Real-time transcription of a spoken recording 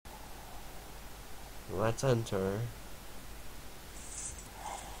Let's enter.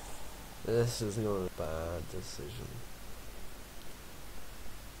 This is not a bad decision.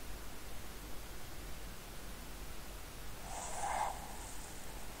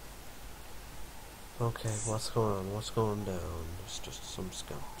 Okay, what's going on? What's going down? There's just some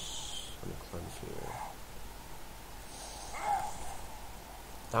scouts and a clan fear.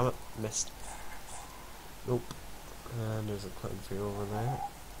 Damn it, missed. Nope. And there's a clan fear over there.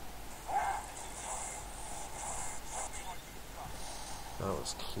 That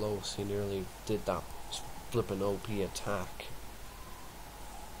was close. He nearly did that flippin' OP attack.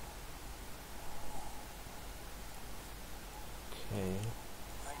 Okay.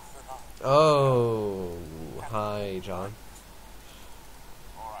 Oh, hi, John.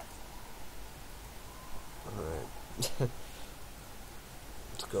 Alright.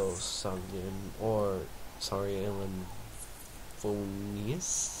 Let's go, Saglian. Or, sorry, Ellen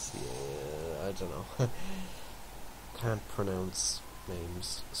Phonius? Yeah, I don't know. Can't pronounce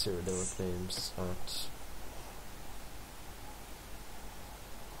names, Cyrodiilic names that.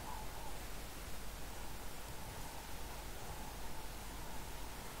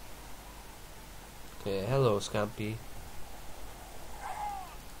 Okay, hello, Scampy.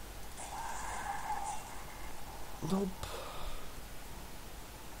 Nope.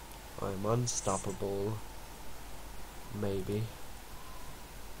 I'm unstoppable. Maybe.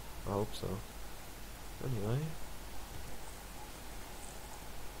 I hope so. Anyway.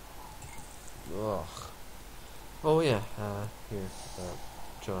 Ugh. Oh yeah, here,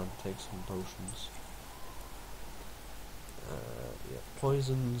 John, take some potions. Yeah,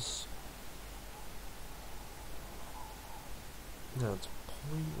 poisons. No, it's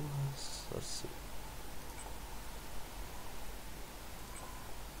pointless. Let's see.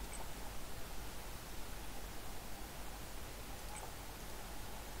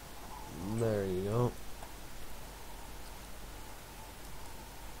 There you go.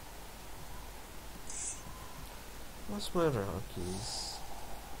 What's matter, hockeys?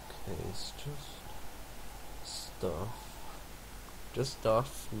 Okay, it's just stuff. Just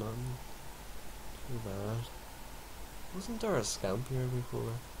stuff, none too bad. Wasn't there a scamp here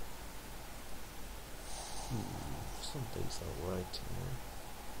before? Something's not right here.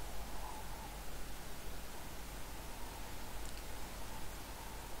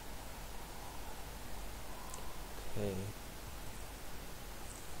 Okay.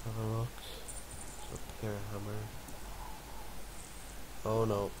 Have a look. Repair hammer. Oh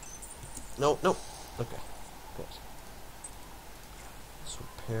no. No, no. Okay. Good. Let's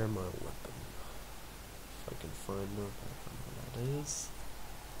repair my weapon. If I can find the weapon that is.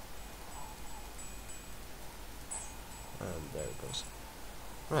 And there it goes.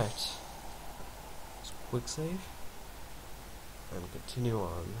 Right. Let's quick save. And continue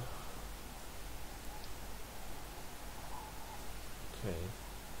on. Okay.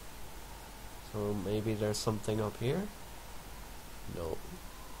 So maybe there's something up here? No.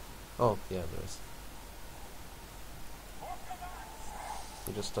 Oh, yeah, there's.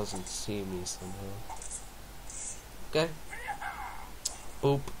 He just doesn't see me somehow. Okay.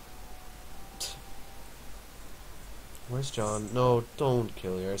 Boop. Where's John? No, don't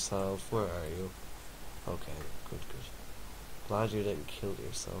kill yourself. Where are you? Okay, good, good. Glad you didn't kill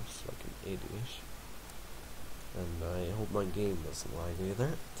yourself like an idiot. And I hope my game doesn't lag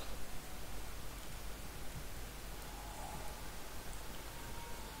either.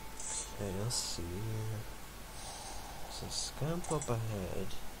 Okay, let's see here. There's a scamp up ahead.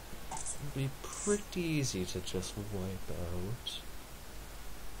 It'd be pretty easy to just wipe out.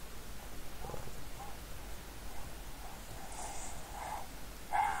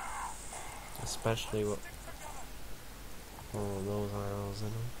 Especially what. Oh, those arrows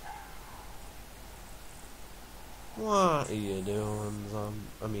in them. What are you doing,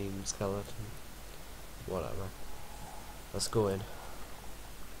 I mean, skeleton. Whatever. Let's go in.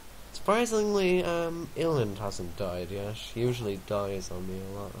 Surprisingly, Iland hasn't died yet. She usually dies on me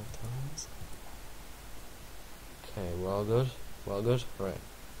a lot of times. Okay, we're all good? We're all good? Right.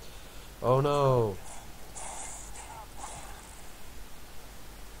 Oh no!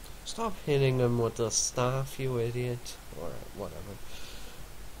 Stop hitting him with the staff, you idiot. Alright, whatever.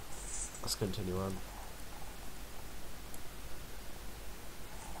 Let's continue on.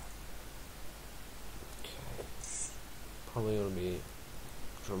 Okay. Probably gonna be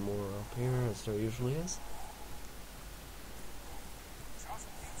more up here, as there usually is.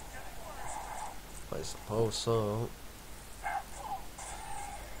 I suppose so.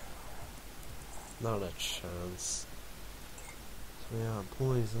 Not a chance. So we have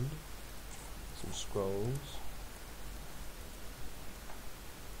poison, some scrolls.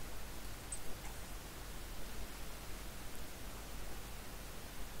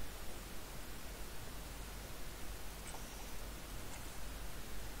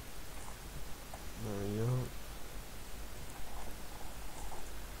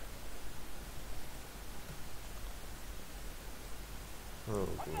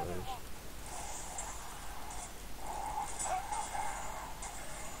 Right.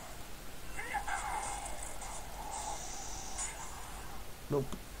 Nope.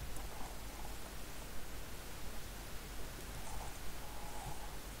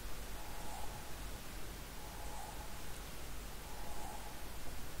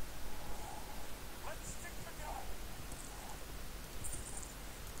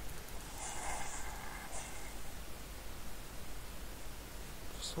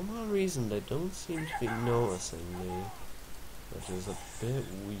 For some odd reason, they don't seem to be noticing me, which is a bit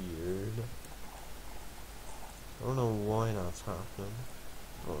weird. I don't know why that's happening.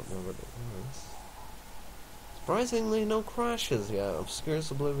 I don't know what it was. Surprisingly, no crashes yet. Obscure's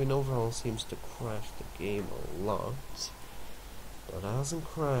Oblivion overall seems to crash the game a lot, but it hasn't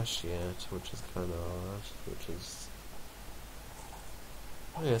crashed yet, which is kind of odd. Which is,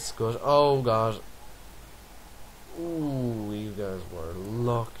 I guess, good. Oh god. Ooh, you guys were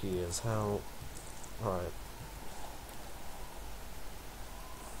lucky as hell. Alright.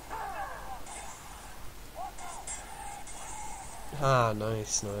 Ah,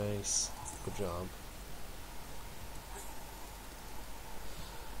 nice, nice. Good job.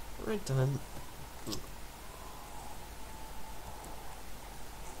 Right then.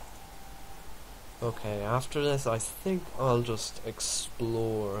 Okay, after this I think I'll just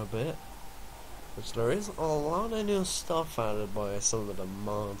explore a bit. Which there is a lot of new stuff added by some of the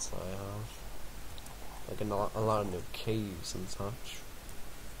mods I have. Like a lot of new caves and such.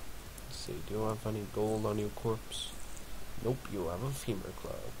 Let's see, do you have any gold on your corpse? Nope, you have a femur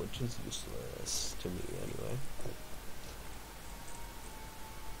club, which is useless to me anyway.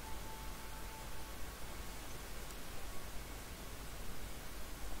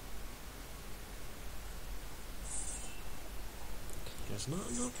 There's not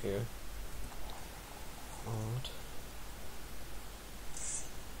enough here. Odd.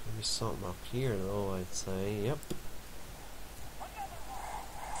 Maybe something up here though, I'd say. Yep.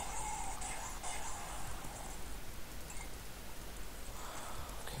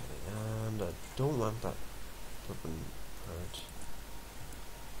 And I don't want that flipping part.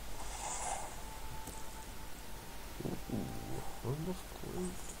 Ooh.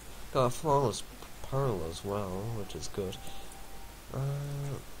 Got a flawless pearl as well, which is good. I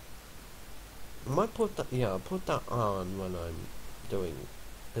might put that, yeah, I'll put that on when I'm doing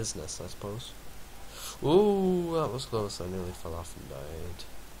business, I suppose. Ooh, that was close, I nearly fell off and died.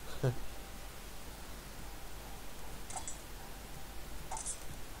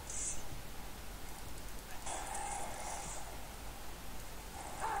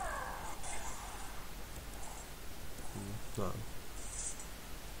 No.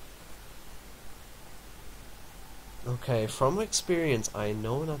 Okay, from experience, I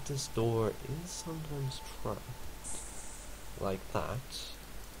know that this door is sometimes trapped. Like that.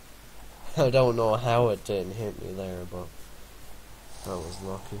 I don't know how it didn't hit me there, but that was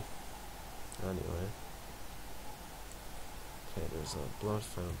lucky. Anyway. Okay, there's a blood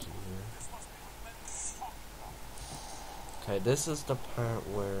fountain here. Okay, this is the part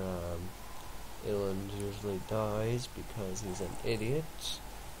where Iland usually dies because he's an idiot.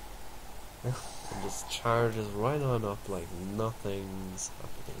 And just charges right on up like nothing's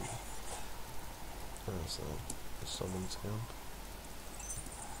happening. There's a summon scamp.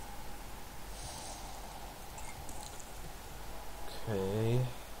 Okay.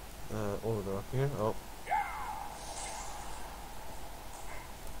 Oh, they're up here. Oh.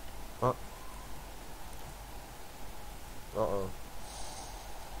 Oh. Uh-oh.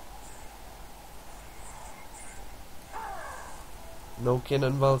 No kin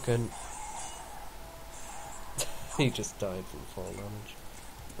and Vulcan. He just died from fall damage.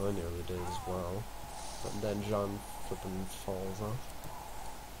 I nearly did as well. And then John flipping falls off.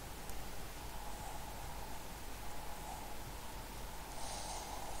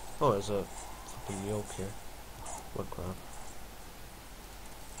 Oh, there's a flipping yoke here. What crap.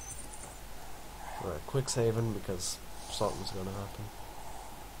 Alright, quick saving because something's gonna happen.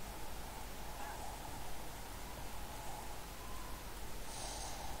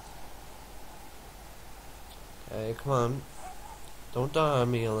 Okay, come on. Don't die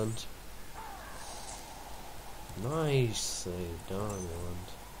on me, Iland. Nicely done, Iland.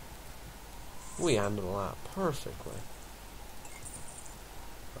 We handled that perfectly.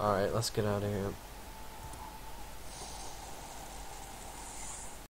 Alright, let's get out of here.